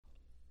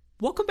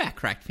Welcome back,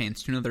 Cracked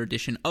fans, to another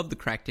edition of the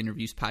Cracked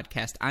Interviews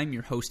podcast. I'm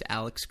your host,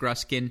 Alex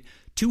Gruskin.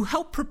 To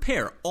help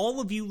prepare all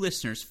of you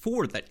listeners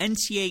for the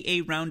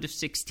NCAA Round of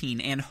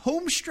 16 and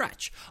home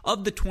stretch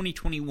of the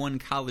 2021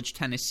 college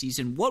tennis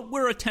season, what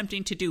we're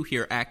attempting to do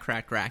here at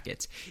Cracked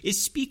Racquets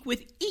is speak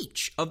with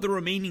each of the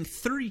remaining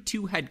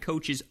 32 head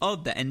coaches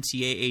of the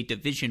NCAA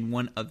Division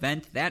I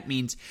event. That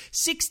means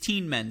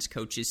 16 men's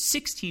coaches,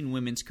 16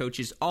 women's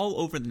coaches,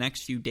 all over the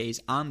next few days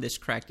on this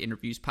Cracked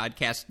Interviews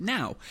podcast.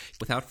 Now,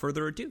 without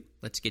further ado,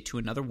 let's get to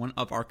another one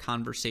of our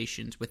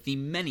conversations with the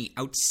many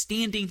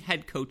outstanding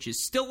head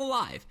coaches still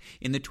alive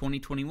in the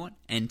 2021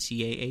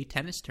 NCAA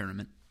tennis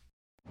tournament.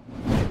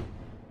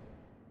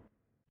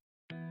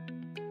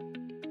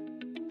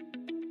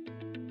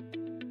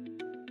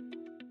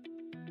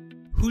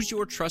 Who's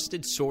your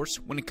trusted source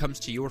when it comes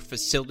to your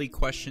facility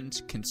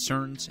questions,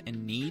 concerns,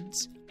 and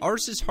needs?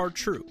 Ours is Hard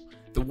True,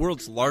 the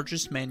world's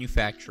largest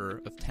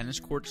manufacturer of tennis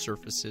court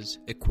surfaces,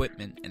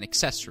 equipment, and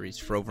accessories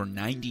for over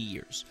 90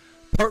 years.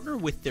 Partner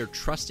with their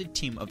trusted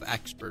team of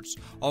experts,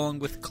 along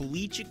with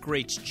collegiate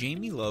greats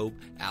Jamie Loeb,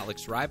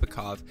 Alex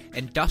Rybakov,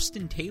 and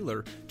Dustin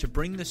Taylor, to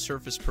bring the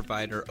service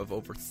provider of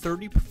over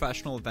 30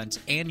 professional events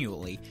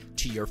annually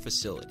to your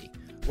facility.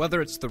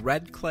 Whether it's the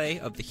red clay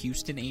of the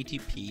Houston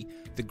ATP,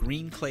 the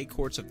green clay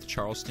courts of the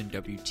Charleston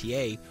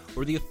WTA,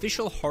 or the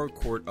official hard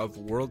court of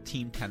World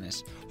Team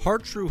Tennis,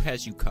 Hard True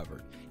has you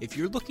covered. If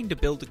you're looking to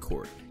build a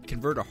court,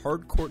 convert a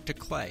hard court to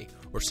clay,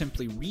 or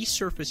simply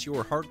resurface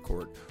your hard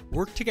court,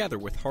 work together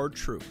with Hard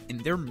True in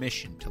their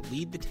mission to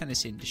lead the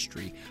tennis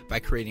industry by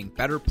creating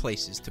better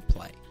places to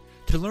play.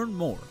 To learn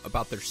more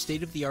about their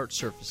state-of-the-art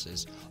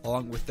surfaces,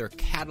 along with their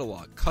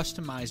catalog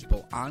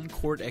customizable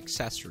on-court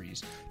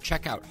accessories,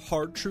 check out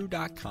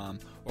hardtrue.com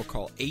or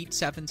call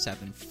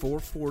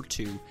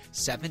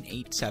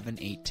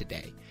 877-442-7878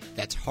 today.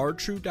 That's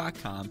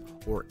hardtrue.com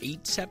or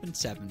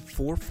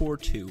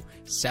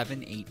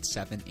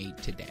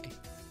 877-442-7878 today.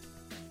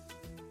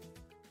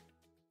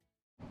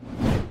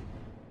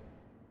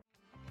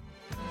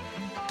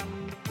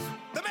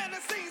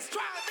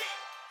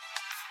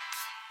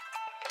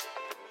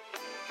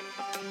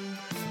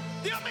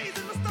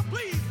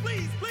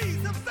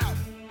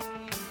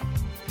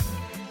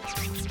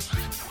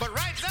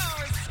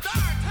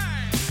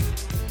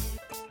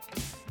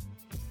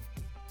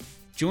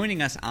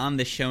 Joining us on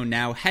the show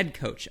now, head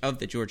coach of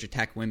the Georgia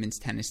Tech women's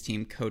tennis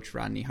team, Coach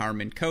Rodney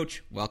Harmon.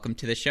 Coach, welcome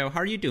to the show.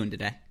 How are you doing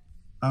today?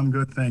 I'm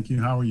good, thank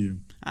you. How are you?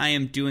 I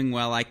am doing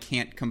well. I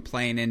can't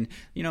complain. And,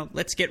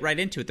 let's get right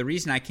into it. The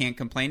reason I can't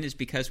complain is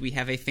because we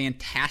have a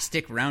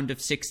fantastic round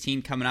of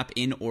 16 coming up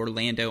in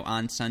Orlando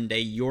on Sunday.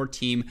 Your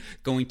team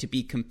going to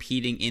be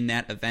competing in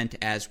that event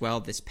as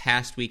well. This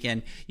past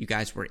weekend, you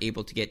guys were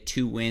able to get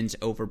 2 wins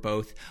over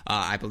both,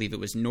 I believe it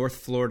was North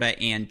Florida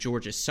and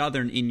Georgia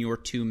Southern in your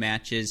 2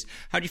 matches.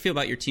 How do you feel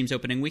about your team's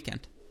opening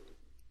weekend?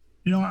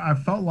 I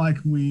felt like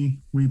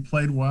we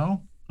played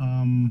well.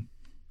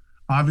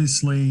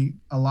 Obviously,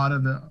 a lot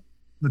of the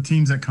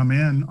teams that come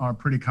in are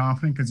pretty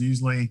confident because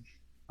usually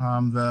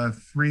the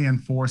 3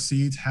 and 4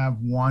 seeds have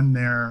won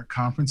their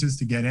conferences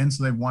to get in,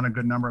 so they've won a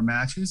good number of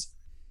matches.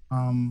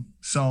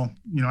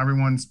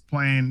 Everyone's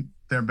playing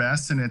their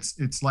best, and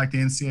it's like the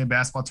NCAA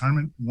basketball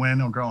tournament, win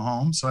or go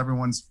home. So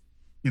everyone's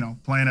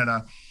playing at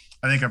I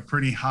think a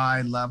pretty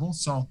high level.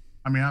 So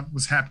I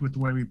was happy with the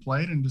way we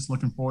played, and just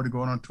looking forward to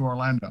going on to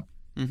Orlando.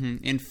 Mm-hmm.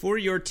 And for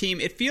your team,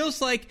 it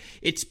feels like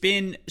it's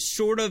been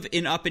sort of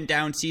an up and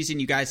down season.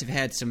 You guys have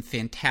had some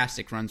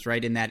fantastic runs,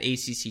 right? In that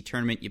ACC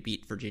tournament, you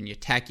beat Virginia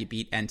Tech, you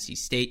beat NC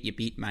State, you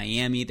beat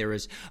Miami. There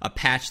was a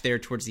patch there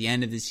towards the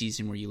end of the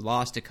season where you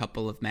lost a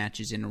couple of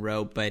matches in a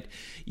row. But,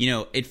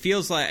 it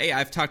feels like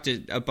I've talked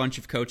to a bunch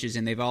of coaches,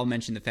 and they've all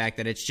mentioned the fact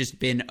that it's just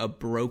been a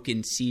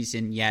broken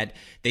season, yet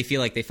they feel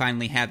like they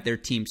finally have their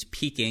teams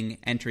peaking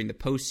entering the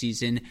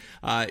postseason.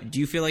 Do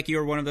you feel like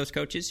you're one of those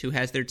coaches who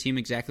has their team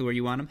exactly where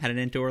you want them headed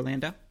into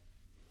Orlando?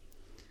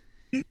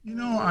 You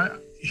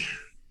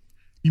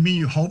mean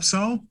you hope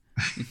so?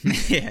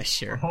 Yeah,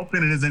 sure. We're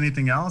hoping it is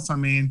anything else.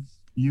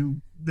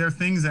 There are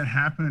things that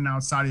happen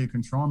outside of your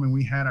control.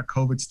 We had a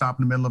COVID stop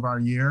in the middle of our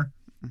year.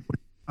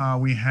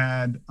 We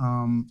had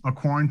a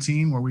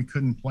quarantine where we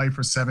couldn't play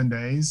for 7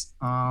 days.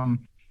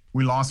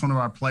 We lost one of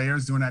our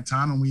players during that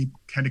time, and we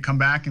had to come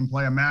back and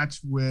play a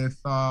match with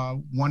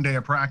 1 day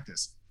of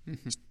practice.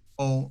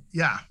 So,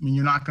 yeah,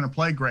 you're not going to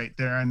play great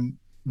there. And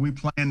we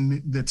play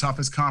in the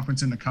toughest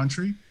conference in the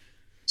country.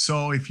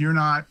 So if you're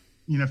not,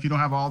 if you don't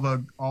have all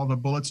the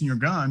bullets in your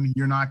gun,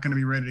 you're not going to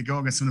be ready to go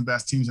against some of the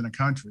best teams in the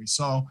country.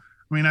 So,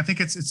 I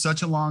think it's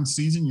such a long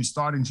season. You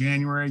start in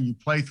January, you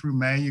play through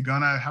May, you're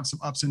going to have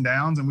some ups and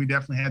downs, and we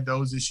definitely had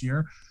those this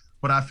year.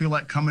 But I feel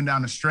like coming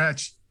down the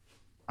stretch,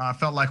 I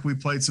felt like we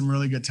played some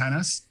really good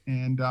tennis,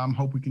 and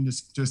hope we can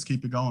just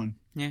keep it going.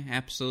 Yeah,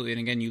 absolutely. And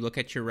again, you look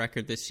at your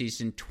record this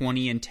season,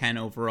 20-10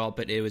 overall,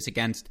 but it was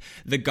against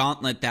the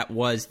gauntlet that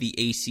was the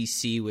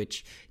ACC,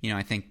 which,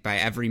 I think by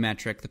every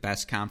metric, the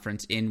best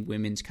conference in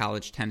women's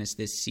college tennis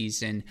this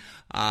season.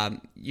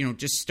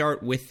 Just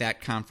start with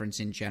that conference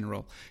in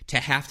general. To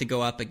have to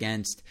go up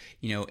against,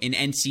 an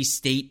NC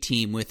State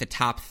team with a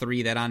top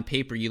three that on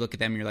paper, you look at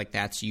them and you're like,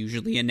 that's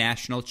usually a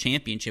national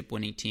championship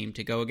winning team.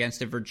 To go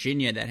against a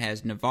Virginia that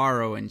has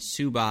Navarro and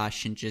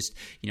Subash and just,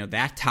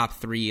 that top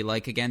three,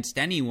 like against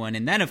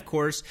anyone. And then, of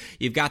course,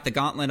 you've got the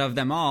gauntlet of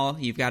them all.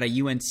 You've got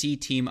a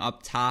UNC team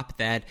up top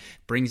that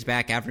brings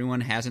back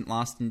everyone, hasn't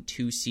lost in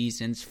 2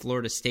 seasons.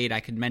 Florida State, I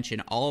could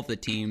mention all of the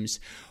teams.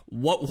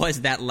 What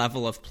was that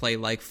level of play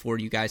like for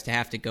you guys to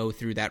have to go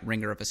through that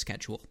ringer of a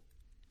schedule?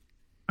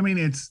 I mean,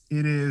 it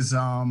is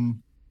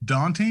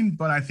daunting,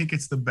 but I think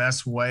it's the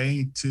best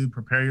way to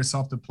prepare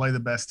yourself to play the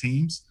best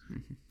teams.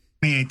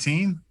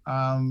 2018,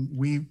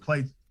 we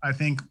played, I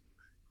think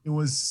it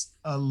was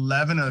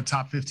 11 of the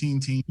top 15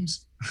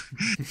 teams.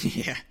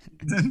 Yeah.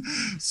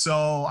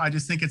 So I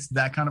just think it's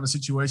that kind of a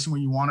situation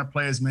where you want to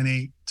play as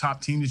many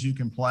top teams as you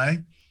can play.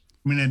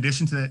 I mean, in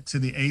addition to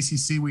the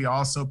ACC, we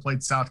also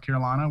played South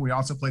Carolina. We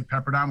also played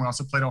Pepperdine. We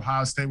also played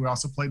Ohio State. We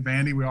also played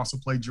Vandy. We also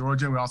played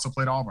Georgia. We also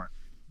played Auburn.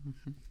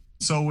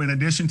 So in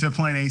addition to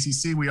playing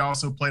ACC, we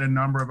also played a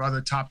number of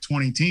other top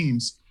 20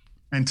 teams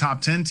and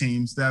top 10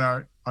 teams that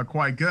are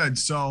quite good.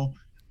 So,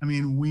 I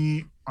mean,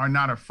 we are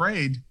not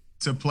afraid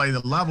to play the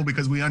level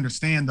because we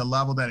understand the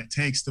level that it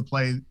takes to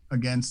play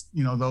against,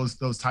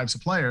 those types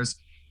of players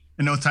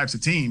and those types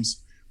of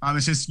teams.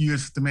 It's just you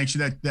have to make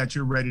sure that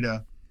you're ready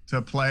to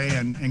play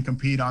and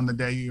compete on the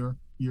day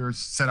you're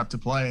set up to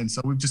play. And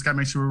so we've just got to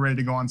make sure we're ready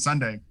to go on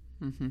Sunday.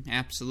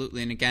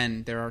 Absolutely. And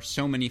again, there are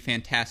so many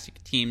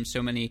fantastic teams,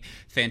 so many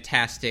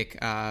fantastic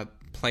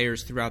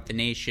players throughout the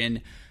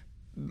nation.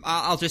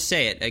 I'll just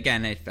say it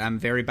again. I'm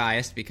very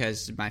biased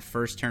because my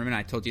first tournament,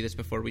 I told you this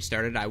before we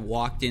started, I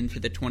walked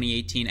into the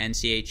 2018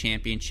 NCAA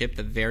championship.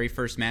 The very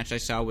first match I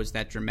saw was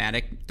that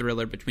dramatic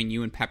thriller between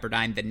you and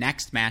Pepperdine. The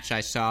next match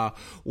I saw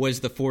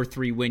was the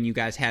 4-3 win you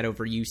guys had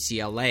over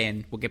UCLA,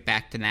 and we'll get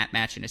back to that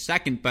match in a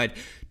second. But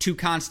 2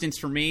 constants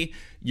for me,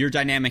 your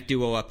dynamic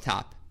duo up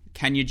top.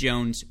 Kenya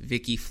Jones,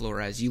 Vicky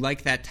Flores. You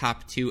like that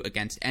top 2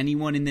 against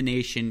anyone in the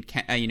nation.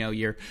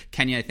 You're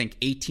Kenya, I think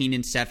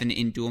 18-7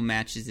 in dual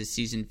matches this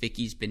season.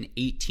 Vicky's been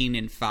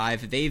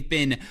 18-5. They've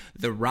been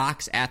the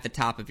rocks at the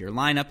top of your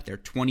lineup. They're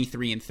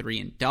 23-3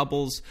 in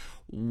doubles.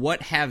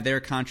 What have their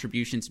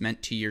contributions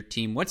meant to your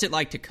team? What's it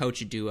like to coach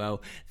a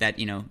duo that,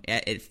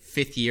 at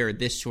 5th year,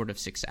 this sort of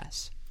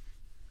success?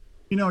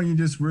 You're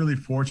just really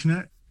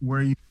fortunate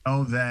where you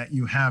know that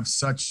you have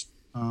such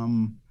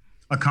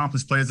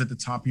accomplished players at the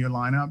top of your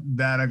lineup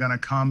that are going to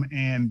come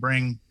and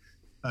bring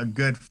a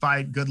good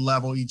fight, good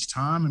level each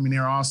time. I mean,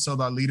 they're also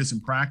the leaders in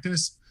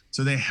practice,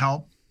 so they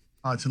help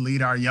to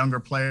lead our younger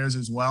players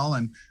as well.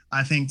 And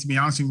I think, to be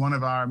honest with you, one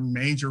of our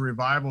major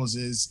revivals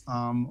is,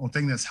 or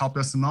thing that's helped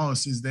us the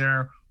most is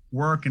their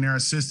work and their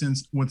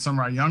assistance with some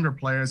of our younger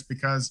players,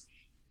 because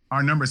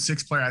our number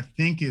 6 player, I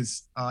think,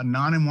 is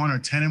 9-1 or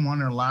 10-1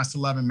 in her last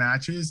 11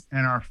 matches.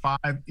 And our 5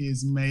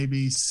 is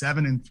maybe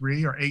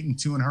 7-3 or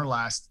 8-2 in her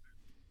last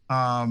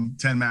 10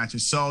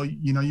 matches. So,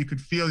 you could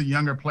feel the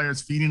younger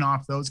players feeding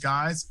off those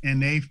guys, and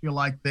they feel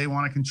like they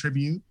want to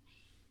contribute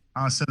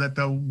so that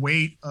the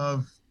weight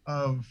of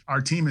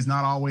our team is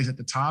not always at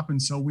the top.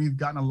 And so we've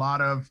gotten a lot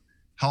of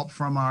help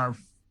from our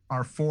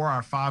 4,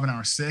 our 5, and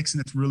our 6,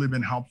 and it's really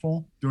been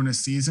helpful during this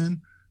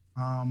season.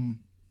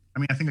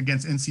 I think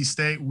against NC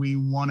State, we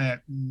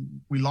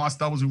lost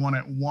doubles. We won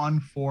at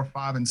 1, 4,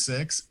 5, and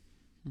 6.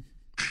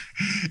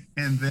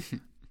 And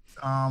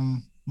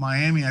then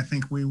Miami, I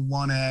think we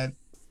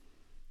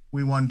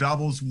won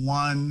doubles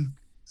 1,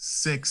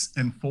 6,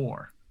 and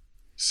 4.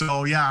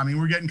 So, yeah,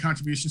 we're getting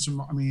contributions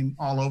from,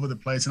 all over the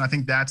place. And I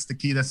think that's the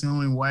key. That's the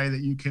only way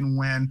that you can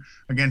win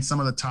against some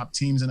of the top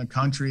teams in the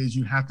country is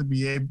you have to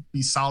be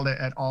solid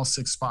at all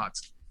 6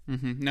 spots.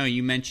 No,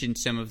 you mentioned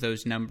some of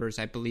those numbers.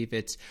 I believe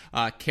it's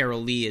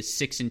Carol Lee is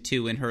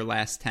 6-2 in her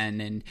last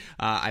 10, and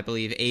I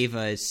believe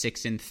Ava is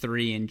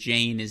 6-3, and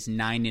Jane is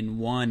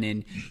 9-1.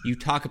 And you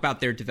talk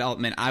about their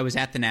development. I was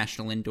at the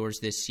National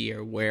Indoors this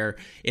year, where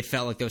it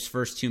felt like those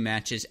first 2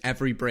 matches,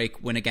 every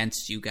break went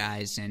against you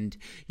guys. And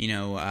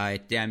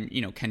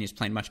Kenya's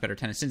playing much better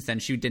tennis since then.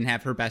 She didn't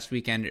have her best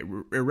weekend.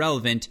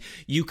 Irrelevant.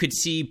 You could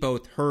see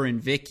both her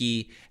and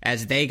Vicky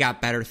as they got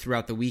better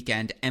throughout the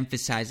weekend,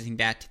 emphasizing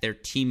that to their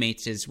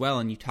teammates as well.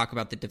 And you talk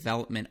about the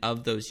development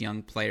of those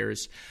young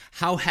players.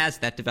 How has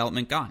that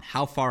development gone?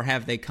 How far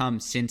have they come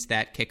since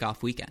that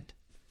kickoff weekend?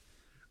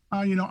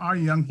 Our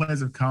young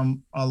players have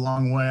come a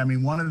long way.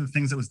 One of the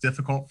things that was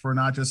difficult for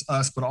not just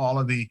us, but all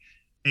of the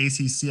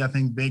ACC, I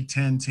think Big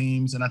Ten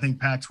teams, and I think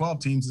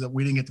Pac-12 teams, is that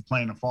we didn't get to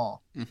play in the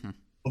fall.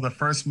 Well, the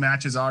first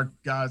matches our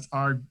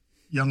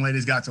young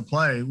ladies got to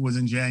play was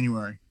in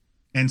January.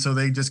 And so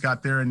they just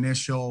got their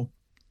initial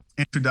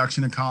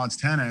introduction to college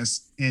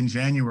tennis in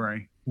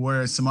January,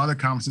 whereas some other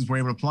conferences were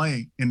able to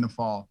play in the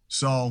fall.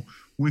 So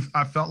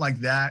I felt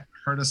like that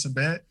hurt us a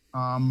bit.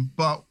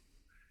 But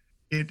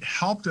it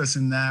helped us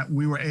in that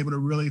we were able to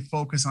really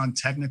focus on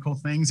technical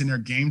things in their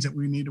games that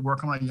we need to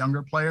work on like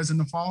younger players in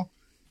the fall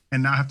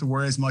and not have to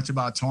worry as much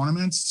about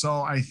tournaments.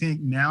 So I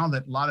think now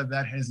that a lot of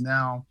that has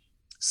now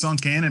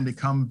sunk in and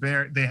become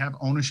they have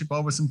ownership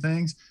over some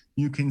things,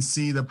 you can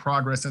see the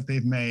progress that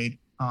they've made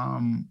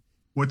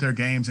with their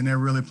games, and they're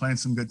really playing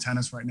some good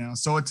tennis right now.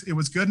 So it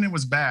was good and it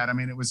was bad. I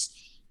mean, it was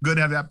good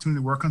to have the opportunity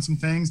to work on some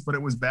things, but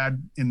it was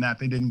bad in that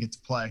they didn't get to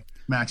play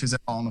matches at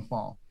all in the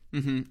fall.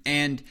 Mm-hmm.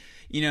 And,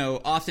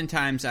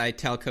 oftentimes I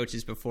tell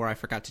coaches before, I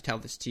forgot to tell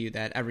this to you,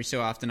 that every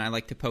so often I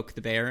like to poke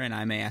the bear and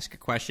I may ask a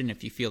question.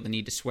 If you feel the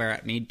need to swear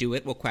at me, do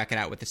it. We'll quack it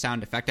out with the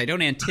sound effect. I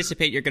don't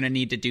anticipate you're going to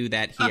need to do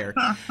that here.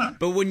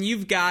 But when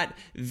you've got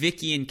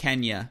Vicky and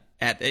Kenya,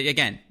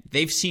 again,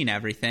 they've seen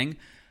everything.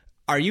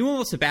 Are you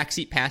almost a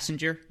backseat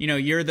passenger?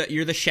 You're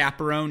the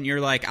chaperone.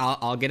 You're like,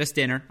 I'll get us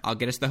dinner. I'll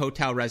get us the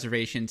hotel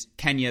reservations.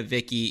 Kenya,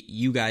 Vicky,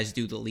 you guys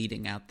do the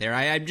leading out there.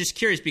 I'm just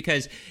curious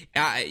because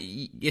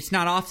it's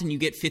not often you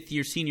get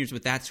fifth-year seniors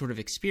with that sort of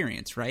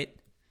experience, right?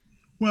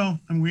 Well,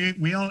 and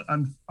we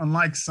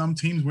unlike some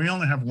teams, we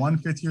only have one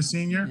fifth-year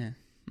senior.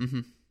 Yeah.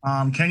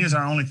 Mm-hmm. Kenya's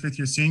our only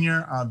fifth-year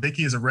senior.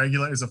 Vicky is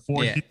a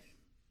fourth.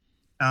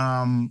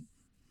 Yeah.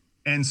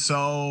 And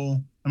so,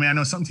 I mean, I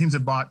know some teams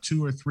have bought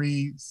 2 or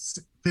 3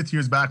 fifth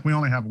years back. We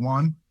only have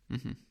one.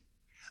 Mm-hmm.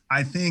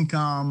 I think,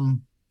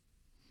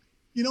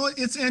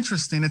 it's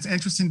interesting. It's an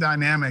interesting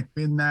dynamic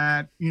in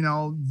that,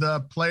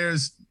 the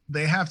players,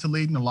 they have to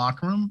lead in the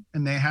locker room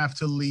and they have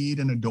to lead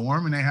in a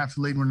dorm and they have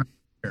to lead when they're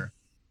here.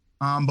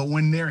 But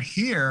when they're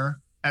here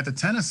at the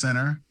tennis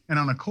center and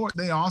on the court,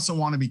 they also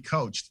want to be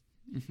coached.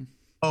 Mm-hmm.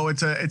 So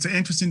it's an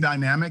interesting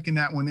dynamic in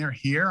that when they're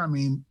here, I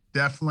mean,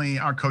 definitely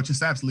our coaching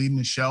staff's leading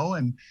the show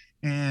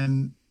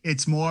and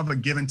it's more of a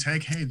give and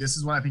take. Hey, this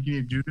is what I think you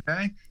need to do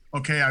today.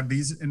 Okay, I have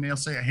these, and they'll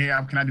say, hey,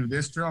 can I do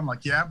this drill? I'm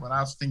like, yeah, but I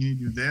also think you need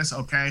to do this.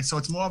 Okay, so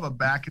it's more of a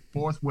back and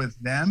forth with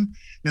them.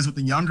 Because with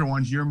the younger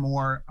ones, you're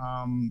more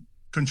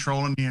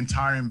controlling the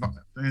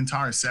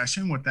entire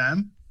session with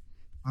them.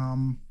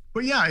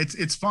 But yeah,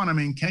 it's fun. I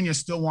mean, Kenya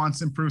still wants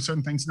to improve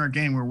certain things in her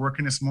game. We're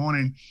working this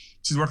morning.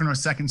 She's working on her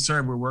second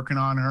serve. We're working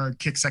on her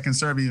kick second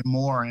serve even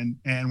more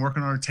and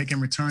working on her taking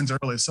returns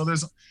early. So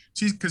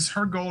because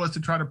her goal is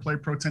to try to play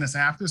pro tennis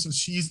after. So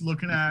she's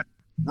looking at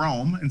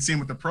Rome and seeing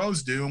what the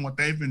pros do and what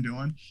they've been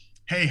doing.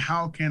 Hey,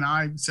 how can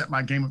I set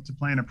my game up to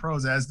play in the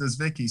pros, as does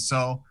Vicky?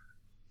 So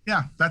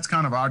yeah, that's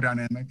kind of our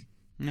dynamic.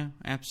 No,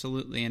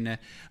 absolutely, and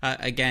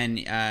again,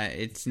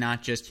 it's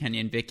not just Kenya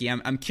and Vicky.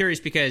 I'm curious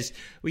because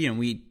I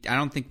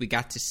don't think we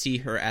got to see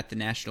her at the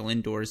National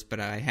Indoors, but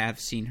I have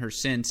seen her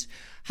since.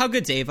 How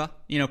good's Ava?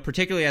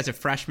 Particularly as a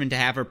freshman, to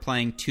have her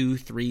playing 2,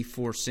 3,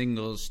 4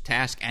 singles. To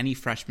ask any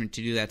freshman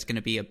to do that's going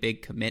to be a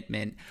big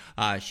commitment.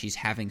 She's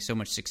having so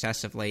much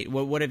success of late.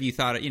 What have you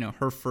thought of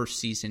her first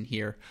season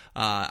here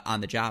on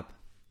the job?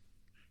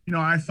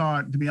 I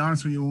thought, to be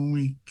honest with you, when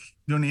we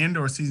during the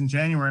indoor season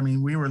January, I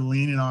mean, we were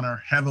leaning on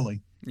her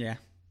heavily. Yeah.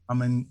 I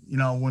mean,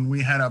 when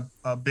we had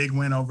a big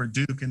win over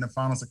Duke in the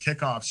finals of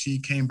kickoff, she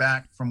came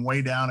back from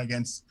way down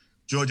against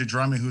Georgia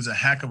Drummond, who's a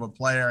heck of a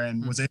player,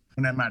 and was able to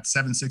win that match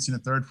 7-6 in the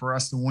third for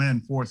us to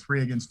win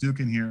 4-3 against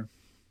Duke in here.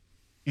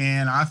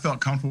 And I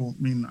felt comfortable.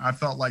 I mean, I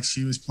felt like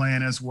she was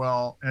playing as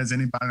well as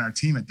anybody on our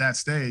team at that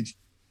stage.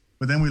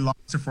 But then we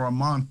lost her for a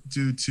month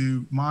due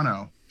to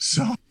mono.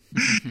 So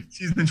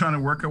she's been trying to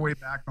work her way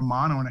back from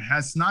mono, and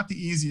it's not the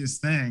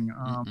easiest thing.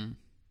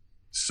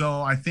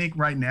 So I think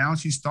right now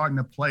she's starting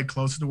to play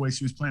closer to the way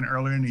she was playing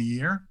earlier in the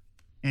year.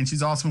 And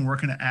she's also been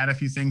working to add a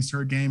few things to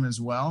her game as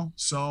well.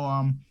 So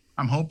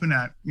I'm hoping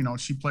that,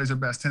 she plays her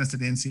best tennis at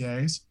the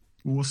NCAAs.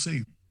 We'll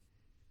see.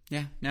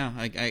 Yeah, no,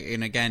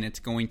 and again, it's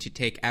going to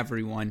take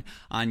everyone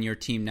on your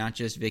team, not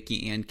just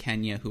Vicky and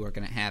Kenya, who are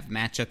going to have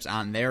matchups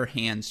on their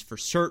hands for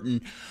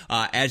certain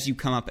as you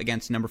come up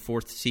against number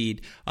 4th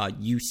seed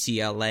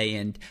UCLA.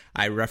 And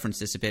I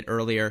referenced this a bit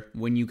earlier.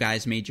 When you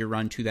guys made your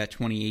run to that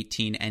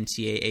 2018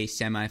 NCAA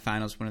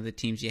semifinals, one of the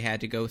teams you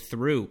had to go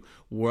through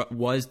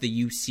was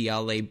the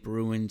UCLA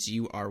Bruins.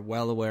 You are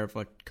well aware of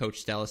what Coach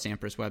Stella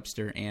Sampras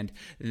Webster and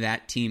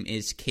that team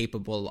is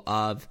capable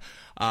of.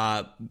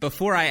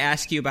 Before I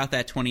ask you about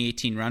that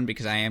 2018 run,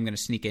 because I am going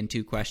to sneak in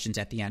 2 questions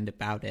at the end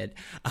about it,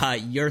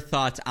 your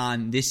thoughts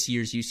on this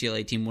year's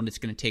UCLA team, what it's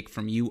going to take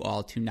from you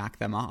all to knock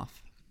them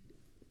off?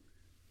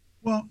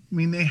 Well, I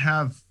mean,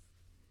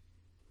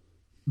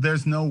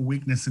 there's no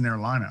weakness in their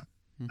lineup.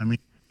 I mean,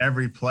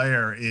 every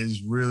player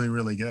is really,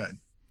 really good.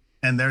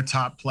 And their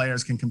top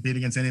players can compete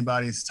against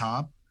anybody's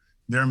top.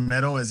 Their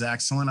middle is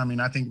excellent. I mean,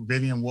 I think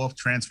Vivian Wolf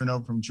transferring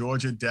over from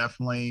Georgia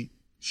definitely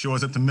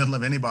shores up the middle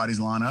of anybody's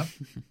lineup.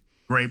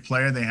 Great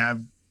player. They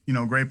have,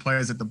 great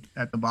players at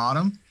the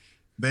bottom.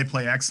 They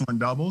play excellent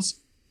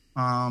doubles.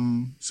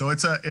 So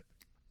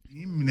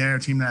they're a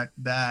team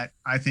that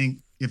I think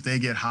if they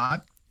get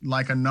hot,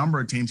 like a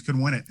number of teams could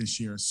win it this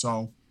year.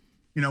 So,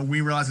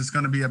 we realize it's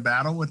going to be a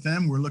battle with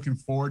them. We're looking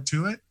forward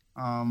to it.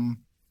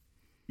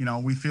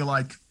 We feel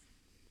like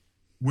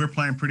we're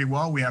playing pretty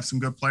well. We have some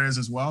good players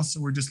as well.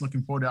 So we're just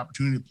looking forward to the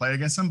opportunity to play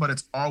against them. But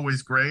it's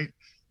always great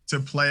to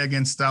play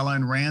against Stella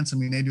and Rance. I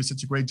mean, they do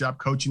such a great job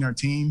coaching our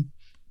team.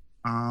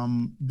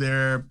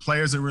 Their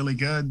players are really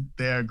good.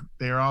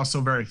 They're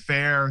also very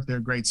fair. They're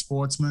great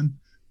sportsmen.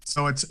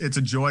 So it's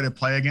a joy to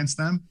play against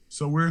them.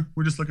 So we're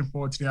just looking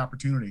forward to the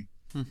opportunity.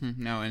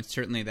 Mm-hmm. No, and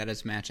certainly that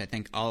is a match I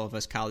think all of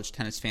us college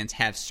tennis fans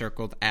have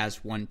circled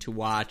as one to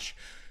watch.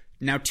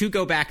 Now, to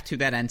go back to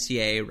that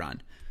NCAA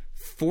run,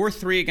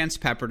 4-3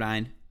 against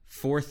Pepperdine,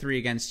 4-3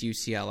 against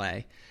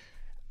UCLA.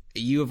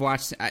 You have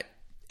watched.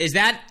 Is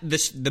that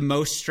the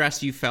most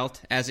stress you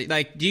felt as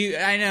do you?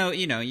 I know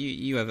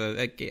you have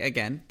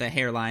again the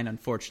hairline.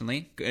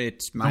 Unfortunately,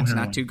 mine's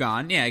not too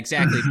gone. Yeah,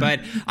 exactly. But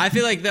I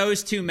feel like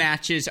those two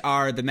matches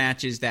are the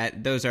matches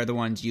those are the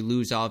ones you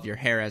lose all of your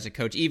hair as a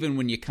coach. Even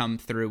when you come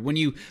through, when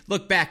you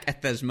look back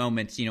at those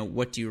moments,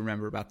 what do you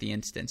remember about the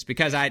instance?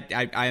 Because I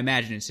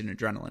imagine it's an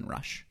adrenaline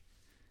rush.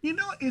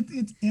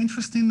 It's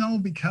interesting though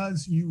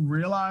because you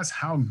realize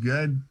how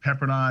good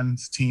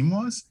Pepperdine's team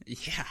was.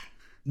 Yeah.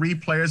 3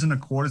 players in the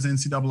quarters,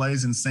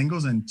 NCAAs in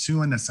singles, and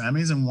 2 in the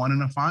semis, and 1 in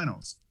the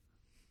finals.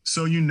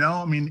 So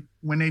I mean,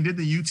 when they did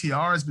the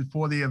UTRs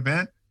before the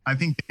event, I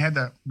think they had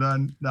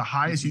the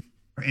highest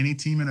for any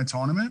team in a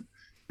tournament,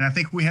 and I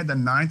think we had the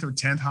 9th or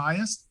 10th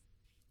highest.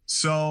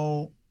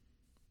 So,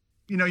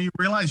 you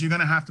realize you're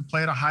going to have to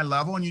play at a high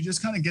level, and you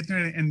just kind of get there.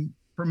 And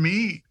for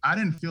me, I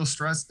didn't feel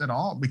stressed at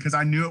all because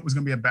I knew it was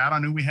going to be a battle. I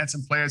knew we had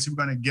some players who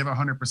were going to give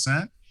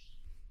 100%.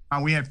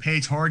 We had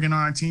Paige Horgan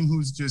on our team,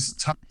 who's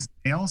just tough as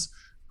nails,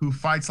 who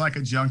fights like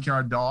a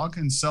junkyard dog.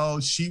 And so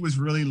she was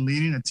really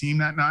leading a team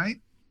that night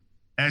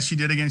as she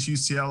did against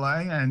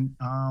UCLA. And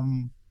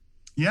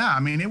I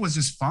mean, it was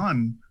just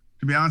fun,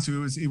 to be honest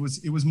with you.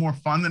 It was more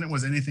fun than it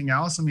was anything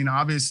else. I mean,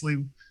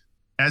 obviously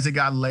as it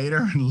got later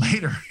and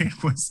later,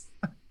 it was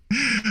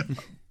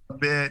a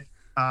bit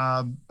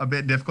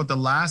difficult.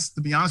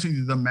 To be honest with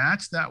you, the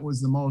match that was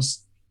the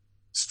most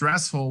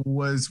stressful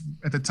was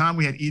at the time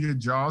we had Ida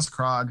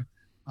Jarlskrog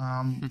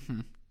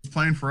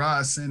playing for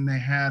us, and they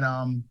had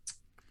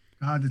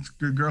this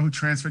good girl who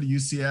transferred to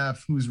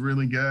UCF who's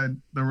really good.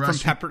 The Russian,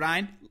 from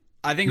Pepperdine?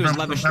 I think it was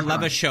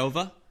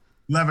Levashova.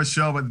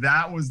 Levashova.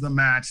 That was the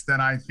match that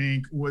I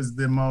think was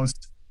the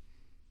most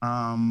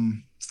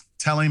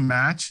telling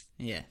match.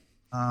 Yeah.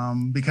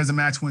 Because the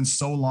match went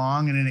so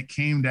long, and then it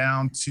came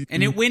down to...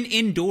 And it went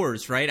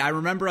indoors, right? I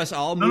remember us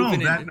all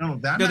moving...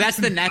 That's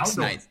the next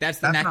night. That's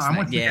the next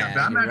night. Yeah,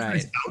 that match right.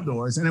 was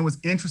outdoors, and it was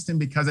interesting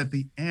because at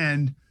the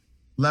end,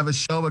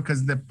 Levashova,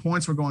 because the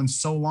points were going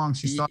so long,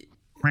 she started to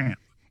cramp.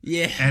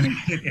 Yeah. And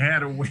it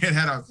had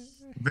a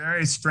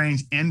very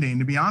strange ending,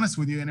 to be honest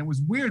with you. And it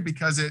was weird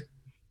because Ida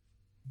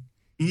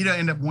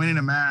ended up winning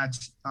a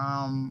match.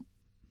 And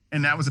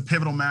that was a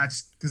pivotal match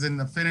because in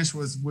the finish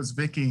was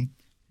Vicky,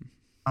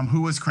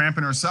 who was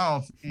cramping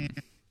herself.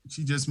 And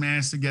she just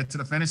managed to get to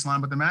the finish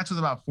line. But the match was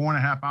about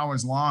 4.5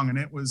 hours long. And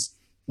it was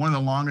one of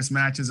the longest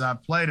matches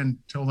I've played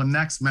until the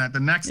next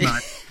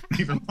night,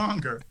 even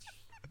longer.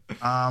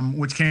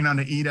 Which came down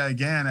to Ida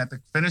again at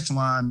the finish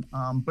line.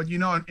 But,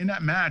 in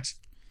that match,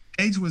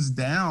 Paige was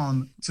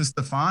down to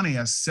Stefani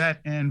a set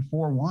and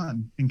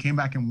 4-1 and came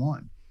back and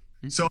won.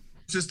 Mm-hmm. So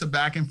just a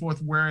back and forth,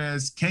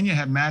 whereas Kenya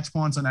had match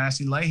points on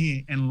Ashley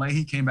Leahy, and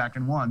Leahy came back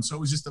and won. So it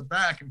was just a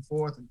back and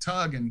forth and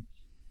tug.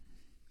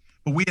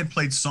 But we had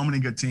played so many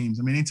good teams.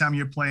 I mean, anytime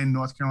you're playing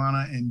North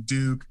Carolina and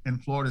Duke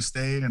and Florida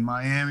State and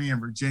Miami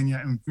and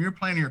Virginia, and if you're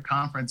playing in your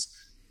conference,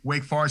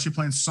 Wake Forest, you're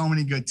playing so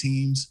many good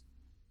teams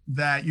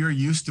that you're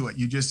used to it.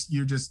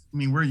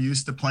 We're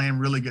used to playing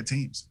really good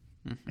teams.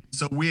 Mm-hmm.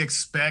 So we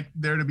expect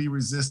there to be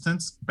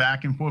resistance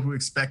back and forth. We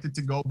expect it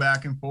to go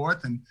back and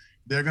forth, and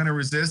they're going to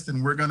resist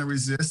and we're going to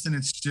resist. And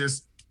it's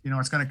just,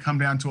 it's going to come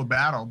down to a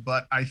battle.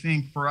 But I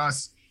think for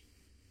us,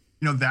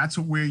 that's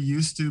what we're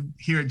used to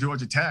here at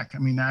Georgia Tech. I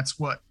mean, that's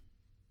what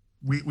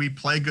we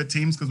play good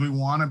teams because we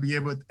want to be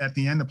able at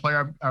the end to play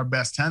our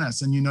best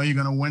tennis. And you're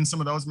going to win some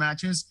of those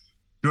matches.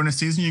 During the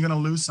season, you're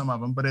going to lose some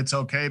of them, but it's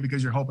okay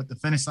because you're hoping at the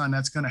finish line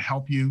that's going to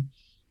help you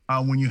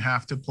when you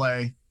have to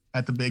play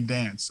at the big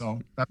dance.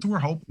 So that's what we're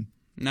hoping.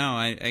 No,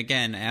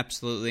 again,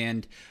 absolutely.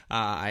 And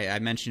I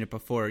mentioned it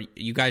before.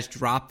 You guys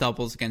dropped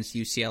doubles against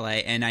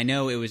UCLA, and I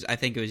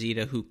think it was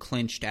Ida who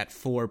clinched at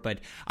 4, but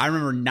I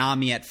remember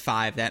Nami at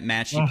 5, that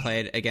match she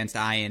played against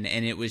Ian,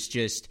 and it was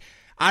just...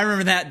 I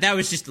remember that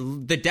was just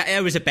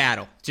it was a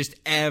battle. Just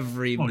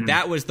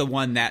that was the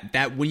one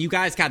that when you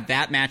guys got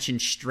that match in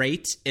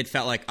straight, it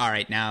felt like, all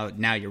right,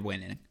 now you're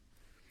winning.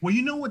 Well,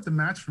 you know what the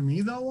match for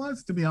me though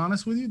was, to be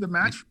honest with you, the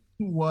match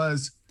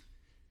was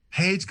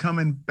Paige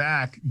coming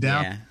back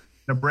down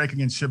the break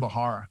against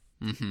Shibahara.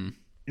 Mm-hmm.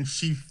 And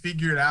she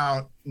figured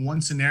out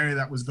one scenario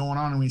that was going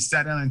on, and we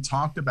sat down and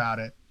talked about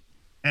it.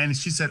 And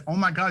she said, "Oh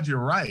my God, you're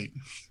right."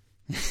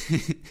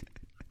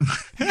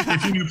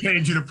 If you knew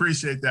Paige, you'd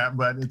appreciate that.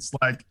 But it's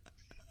like,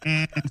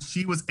 and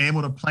she was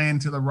able to play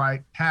into the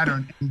right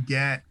pattern and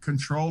get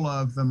control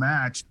of the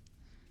match.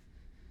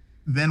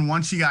 Then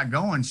once she got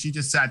going, she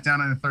just sat down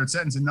in the third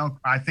set and said, "No,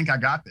 I think I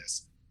got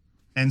this."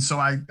 And so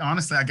I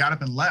got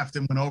up and left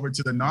and went over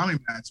to the NAMI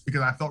match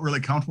because I felt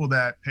really comfortable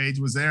that Paige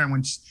was there. And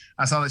when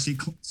I saw that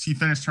she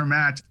finished her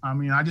match, I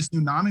mean, I just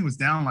knew NAMI was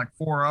down like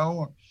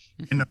 4-0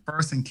 in the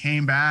first and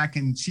came back.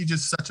 And she's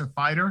just such a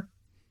fighter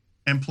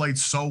and played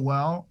so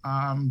well.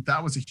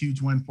 That was a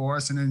huge win for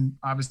us. And then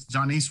obviously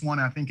Janice won,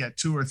 I think, at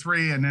 2 or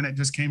 3. And then it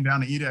just came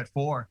down to Ida at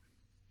 4.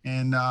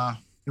 And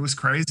it was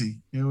crazy.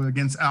 It was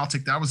against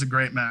Altic. That was a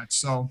great match.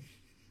 So,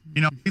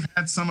 you know, we've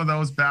had some of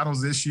those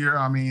battles this year.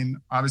 I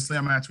mean, obviously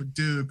a match with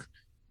Duke.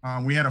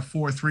 We had a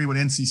 4-3 with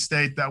NC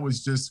State. That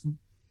was just,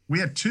 we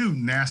had 2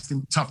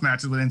 nasty, tough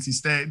matches with NC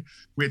State.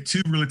 We had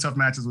 2 really tough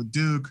matches with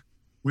Duke.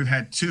 We've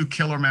had 2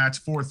 killer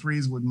match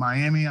 4-3s with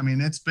Miami. I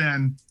mean, it's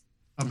been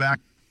a back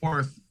and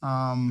forth.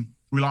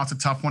 We lost a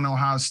tough one to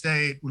Ohio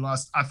State. We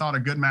lost, I thought, a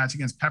good match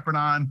against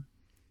Pepperdine.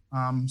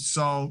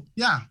 So,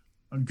 yeah,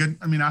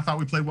 I thought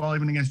we played well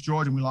even against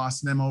Georgia, and we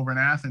lost to them over in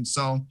Athens.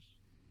 So,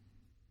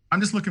 I'm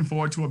just looking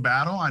forward to a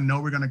battle. I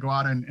know we're going to go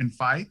out and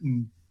fight.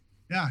 And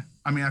yeah,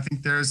 I mean, I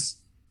think there's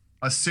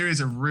a series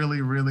of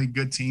really, really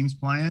good teams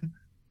playing.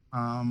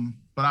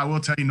 But I will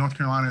tell you, North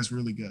Carolina is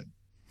really good.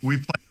 We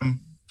played them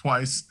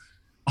twice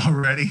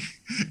already,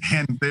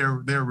 and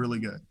they're really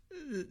good.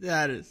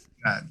 That is.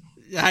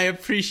 I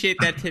appreciate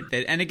that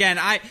tidbit. And again,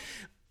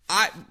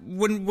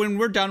 when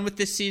we're done with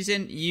this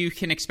season, you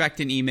can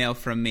expect an email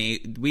from me.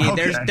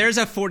 There's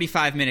a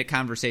 45-minute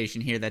conversation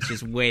here that's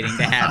just waiting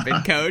to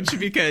happen, Coach,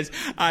 because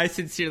I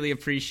sincerely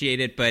appreciate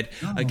it. But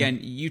again,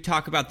 you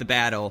talk about the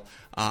battle.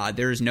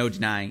 There is no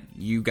denying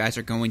you guys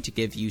are going to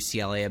give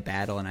UCLA a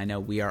battle, and I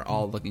know we are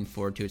all looking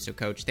forward to it. So,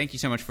 Coach, thank you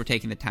so much for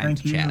taking the time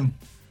to chat.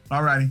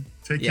 All righty.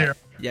 Take care.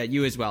 Yeah,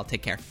 you as well.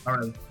 Take care. All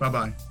right.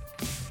 Bye-bye.